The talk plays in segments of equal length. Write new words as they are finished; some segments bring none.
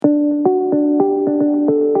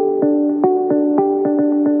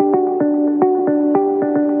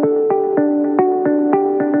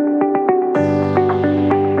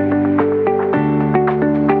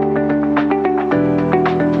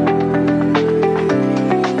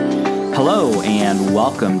Hello and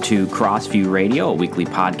welcome to Crossview Radio, a weekly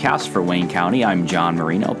podcast for Wayne County. I'm John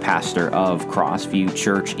Marino, pastor of Crossview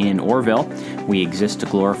Church in Orrville. We exist to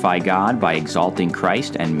glorify God by exalting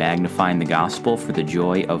Christ and magnifying the gospel for the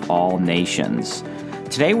joy of all nations.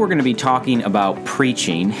 Today we're going to be talking about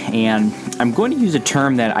preaching, and I'm going to use a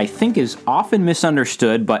term that I think is often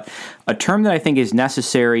misunderstood, but a term that I think is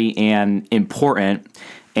necessary and important.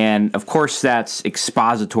 And of course, that's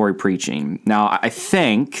expository preaching. Now, I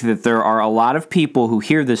think that there are a lot of people who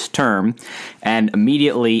hear this term and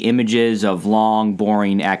immediately images of long,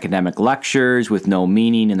 boring academic lectures with no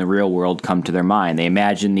meaning in the real world come to their mind. They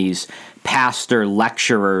imagine these pastor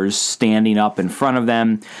lecturers standing up in front of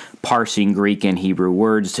them, parsing Greek and Hebrew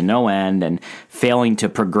words to no end, and failing to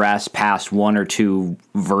progress past one or two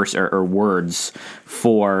verse or words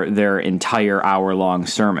for their entire hour-long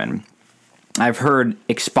sermon. I've heard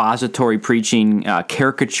expository preaching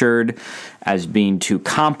caricatured as being too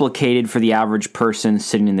complicated for the average person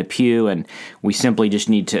sitting in the pew, and we simply just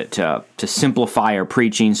need to simplify our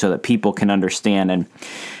preaching so that people can understand. And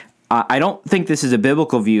I don't think this is a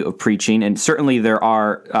biblical view of preaching, and certainly there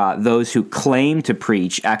are those who claim to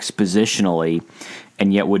preach expositionally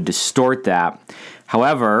and yet would distort that.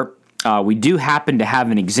 However, we do happen to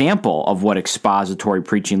have an example of what expository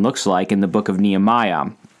preaching looks like in the book of Nehemiah.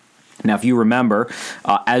 Now, if you remember,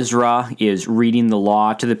 Ezra is reading the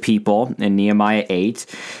law to the people in Nehemiah 8,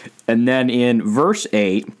 and then in verse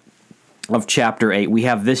 8 of chapter 8, we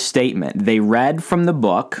have this statement: they read from the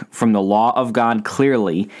book, from the law of God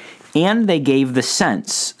clearly, and they gave the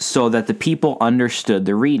sense so that the people understood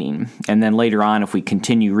the reading. And then later on, if we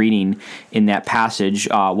continue reading in that passage,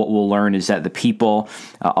 what we'll learn is that the people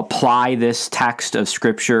apply this text of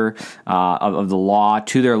Scripture, of the law,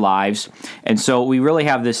 to their lives. And so we really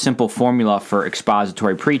have this simple formula for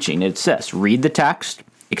expository preaching. It's this: read the text,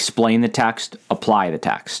 explain the text, apply the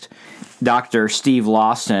text. Dr. Steve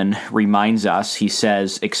Lawson reminds us, he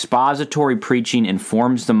says, expository preaching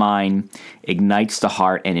informs the mind, ignites the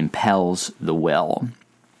heart, and impels the will.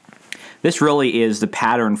 This really is the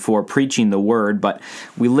pattern for preaching the word, but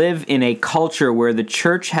we live in a culture where the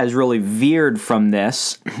church has really veered from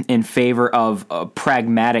this in favor of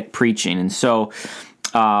pragmatic preaching. And so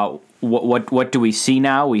what do we see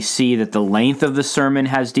now? We see that the length of the sermon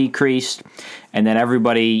has decreased, and that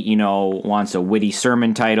everybody, wants a witty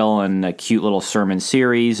sermon title and a cute little sermon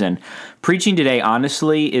series. And preaching today,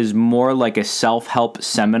 honestly, is more like a self-help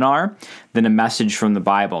seminar than a message from the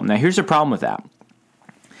Bible. Now, here's the problem with that.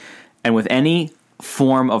 And with any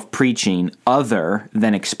form of preaching other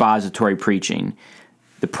than expository preaching,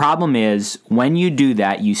 the problem is when you do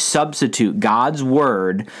that, you substitute God's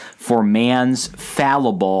word for man's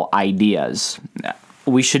fallible ideas.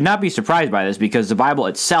 We should not be surprised by this because the Bible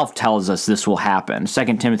itself tells us this will happen.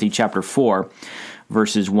 2 Timothy chapter 4,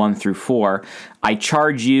 verses 1 through 4. I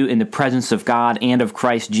charge you in the presence of God and of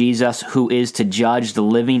Christ Jesus, who is to judge the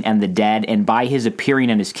living and the dead, and by his appearing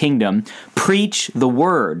in his kingdom, preach the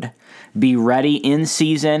word. Be ready in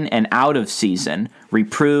season and out of season.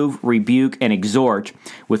 Reprove, rebuke, and exhort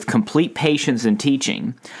with complete patience and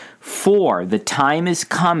teaching. For the time is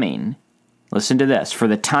coming, listen to this, for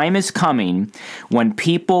the time is coming when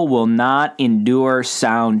people will not endure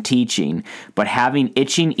sound teaching, but having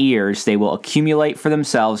itching ears, they will accumulate for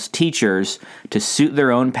themselves teachers to suit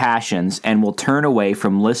their own passions, and will turn away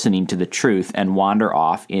from listening to the truth and wander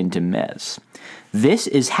off into myths. This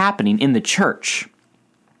is happening in the church.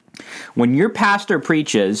 When your pastor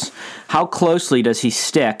preaches, how closely does he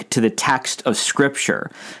stick to the text of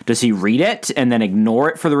Scripture? Does he read it and then ignore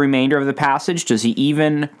it for the remainder of the passage? Does he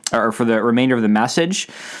even, or for the remainder of the message?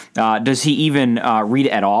 Does he even read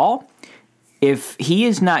it at all? If he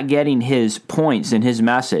is not getting his points in his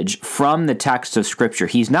message from the text of Scripture,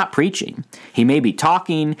 he's not preaching. He may be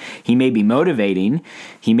talking, he may be motivating,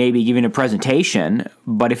 he may be giving a presentation,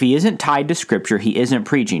 but if he isn't tied to Scripture, he isn't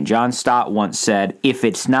preaching. John Stott once said, if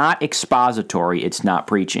it's not expository, it's not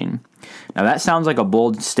preaching. Now that sounds like a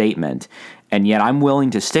bold statement, and yet I'm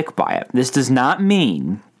willing to stick by it. This does not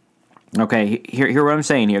mean, okay, hear what I'm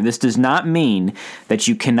saying here. This does not mean that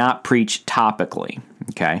you cannot preach topically,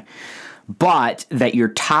 okay? But that your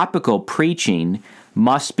topical preaching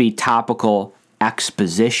must be topical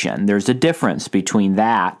exposition. There's a difference between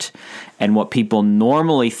that and what people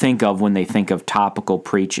normally think of when they think of topical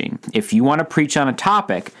preaching. If you want to preach on a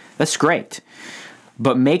topic, that's great.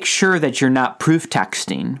 But make sure that you're not proof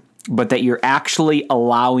texting but that you're actually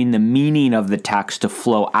allowing the meaning of the text to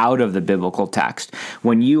flow out of the biblical text.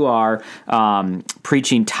 When you are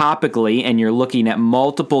preaching topically and you're looking at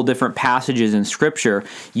multiple different passages in Scripture,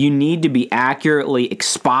 you need to be accurately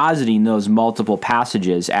expositing those multiple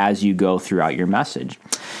passages as you go throughout your message.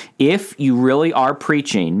 If you really are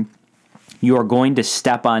preaching, you are going to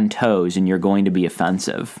step on toes and you're going to be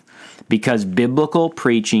offensive. Because biblical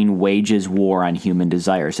preaching wages war on human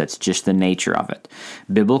desires. That's just the nature of it.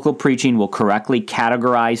 Biblical preaching will correctly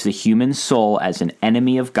categorize the human soul as an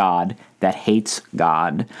enemy of God that hates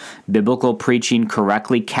God. Biblical preaching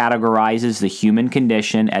correctly categorizes the human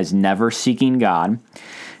condition as never seeking God.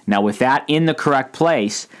 Now, with that in the correct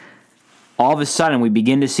place, all of a sudden we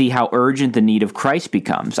begin to see how urgent the need of Christ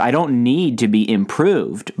becomes. I don't need to be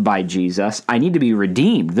improved by Jesus. I need to be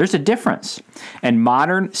redeemed. There's a difference. And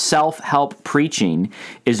modern self-help preaching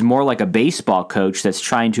is more like a baseball coach that's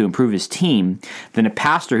trying to improve his team than a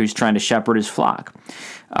pastor who's trying to shepherd his flock.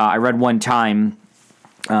 I read one time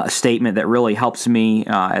a statement that really helps me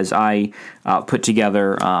as I put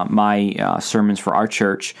together my sermons for our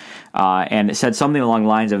church, and it said something along the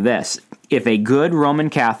lines of this: if a good Roman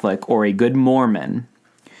Catholic or a good Mormon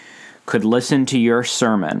could listen to your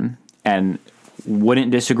sermon and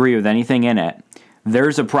wouldn't disagree with anything in it,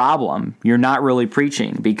 there's a problem. You're not really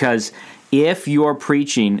preaching, because if you're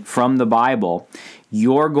preaching from the Bible,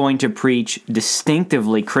 you're going to preach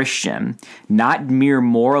distinctively Christian, not mere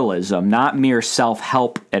moralism, not mere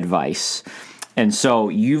self-help advice. And so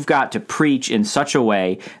you've got to preach in such a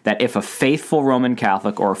way that if a faithful Roman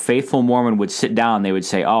Catholic or a faithful Mormon would sit down, they would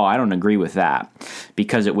say, oh, I don't agree with that,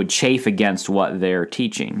 because it would chafe against what they're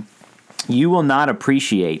teaching. You will not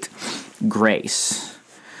appreciate grace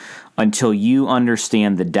until you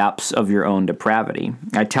understand the depths of your own depravity.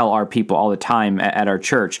 I tell our people all the time at our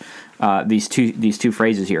church these two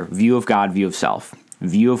phrases here: view of God, view of self.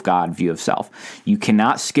 View of God, view of self. You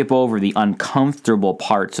cannot skip over the uncomfortable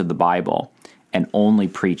parts of the Bible and only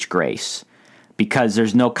preach grace, because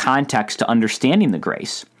there's no context to understanding the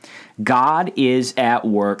grace. God is at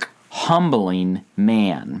work humbling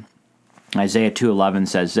man. Isaiah 2:11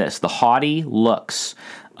 says this: the haughty looks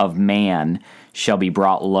of man shall be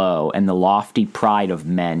brought low, and the lofty pride of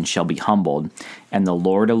men shall be humbled, and the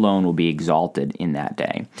Lord alone will be exalted in that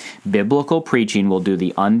day. Biblical preaching will do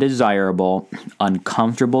the undesirable,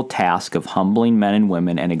 uncomfortable task of humbling men and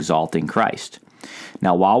women and exalting Christ.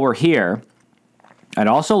 Now, while we're here, I'd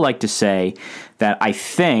also like to say that I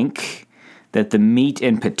think that the meat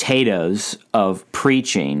and potatoes of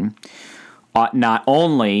preaching ought not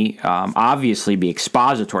only obviously be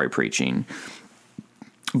expository preaching,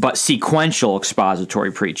 but sequential expository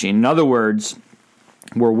preaching. In other words,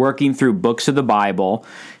 we're working through books of the Bible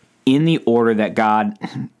in the order that God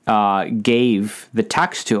gave the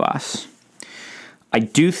text to us. I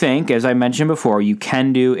do think, as I mentioned before, you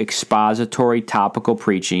can do expository topical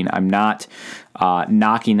preaching. I'm not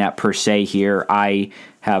knocking that per se here. I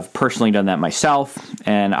have personally done that myself,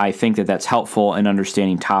 and I think that that's helpful in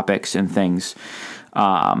understanding topics and things.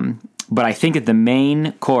 But I think that the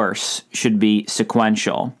main course should be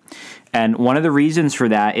sequential. And one of the reasons for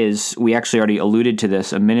that is, we actually already alluded to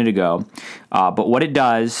this a minute ago, but what it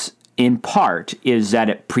does in part is that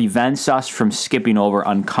it prevents us from skipping over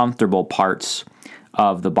uncomfortable parts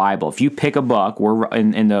of the Bible. If you pick a book, we're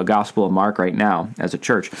in the Gospel of Mark right now as a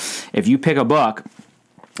church. If you pick a book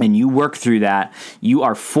and you work through that, you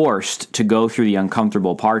are forced to go through the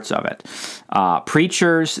uncomfortable parts of it.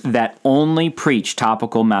 Preachers that only preach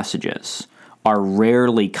topical messages are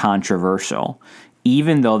rarely controversial,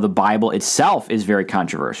 even though the Bible itself is very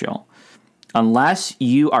controversial. Unless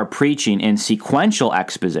you are preaching in sequential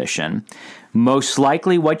exposition, most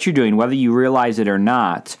likely what you're doing, whether you realize it or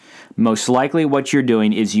not, most likely what you're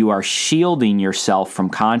doing is you are shielding yourself from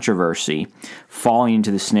controversy, falling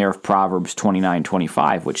into the snare of Proverbs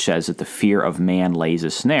 29:25, which says that the fear of man lays a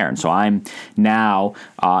snare. And so I'm now,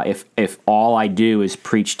 if all I do is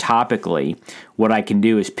preach topically, what I can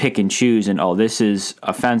do is pick and choose, and this is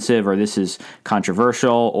offensive, or this is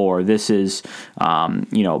controversial, or this is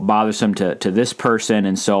bothersome to this person,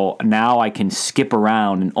 and so now I can skip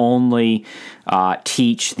around and only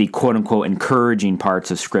teach the quote-unquote encouraging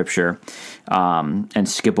parts of Scripture, and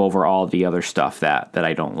skip over all the other stuff that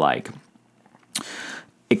I don't like.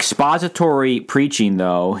 Expository preaching,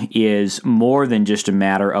 though, is more than just a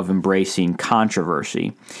matter of embracing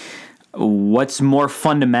controversy. What's more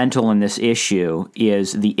fundamental in this issue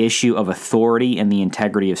is the issue of authority and the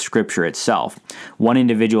integrity of Scripture itself. One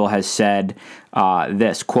individual has said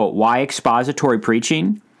this, quote, "Why expository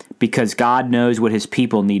preaching? Because God knows what his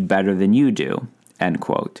people need better than you do," end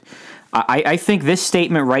quote. I think this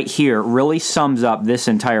statement right here really sums up this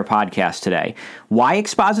entire podcast today. Why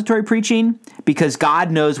expository preaching? Because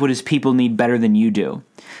God knows what his people need better than you do.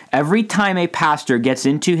 Every time a pastor gets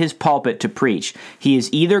into his pulpit to preach, he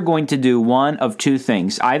is either going to do one of two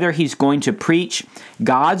things. Either he's going to preach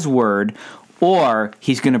God's word, or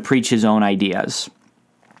he's going to preach his own ideas.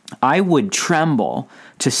 I would tremble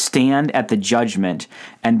to stand at the judgment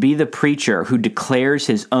and be the preacher who declares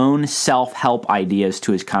his own self-help ideas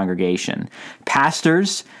to his congregation.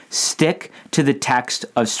 Pastors, stick to the text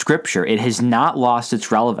of Scripture. It has not lost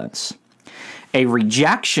its relevance. A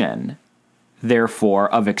rejection,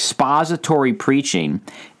 therefore, of expository preaching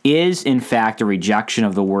is, in fact, a rejection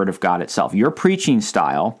of the Word of God itself. Your preaching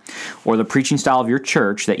style, or the preaching style of your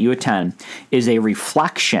church that you attend, is a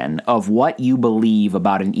reflection of what you believe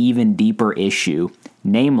about an even deeper issue,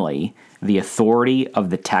 namely, the authority of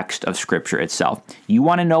the text of Scripture itself. You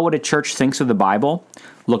want to know what a church thinks of the Bible?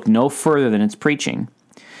 Look no further than its preaching.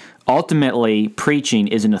 Ultimately, preaching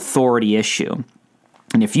is an authority issue.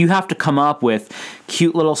 And if you have to come up with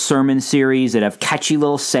cute little sermon series that have catchy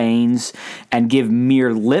little sayings and give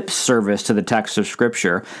mere lip service to the text of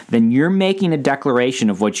Scripture, then you're making a declaration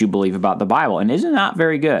of what you believe about the Bible, and is not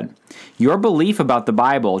very good. Your belief about the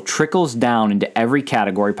Bible trickles down into every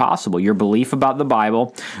category possible. Your belief about the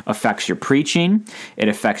Bible affects your preaching, it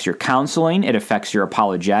affects your counseling, it affects your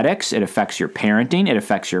apologetics, it affects your parenting, it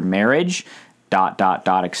affects your marriage, ...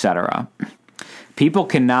 etc. People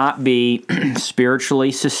cannot be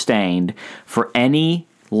spiritually sustained for any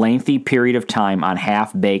lengthy period of time on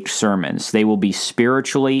half-baked sermons. They will be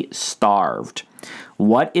spiritually starved.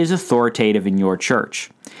 What is authoritative in your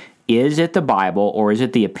church? Is it the Bible, or is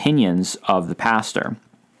it the opinions of the pastor?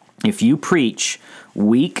 If you preach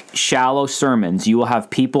weak, shallow sermons, you will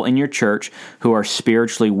have people in your church who are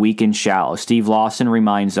spiritually weak and shallow. Steve Lawson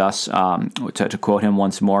reminds us, to quote him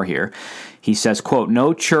once more here, he says, quote,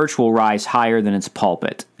 "No church will rise higher than its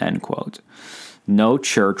pulpit," end quote. No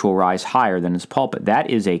church will rise higher than its pulpit. That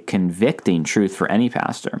is a convicting truth for any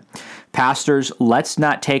pastor. Pastors, let's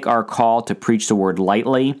not take our call to preach the word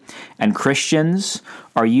lightly. And Christians,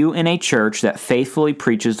 are you in a church that faithfully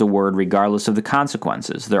preaches the word regardless of the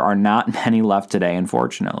consequences? There are not many left today,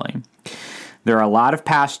 unfortunately. There are a lot of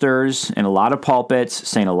pastors in a lot of pulpits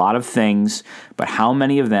saying a lot of things, but how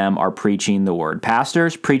many of them are preaching the word?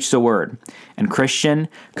 Pastors, preach the word. And Christian,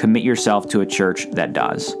 commit yourself to a church that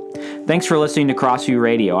does. Thanks for listening to Crossview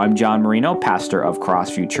Radio. I'm John Marino, pastor of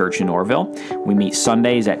Crossview Church in Orville. We meet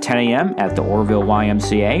Sundays at 10 a.m. at the Orville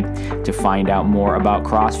YMCA. To find out more about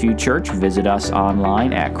Crossview Church, visit us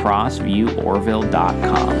online at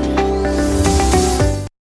crossvieworville.com.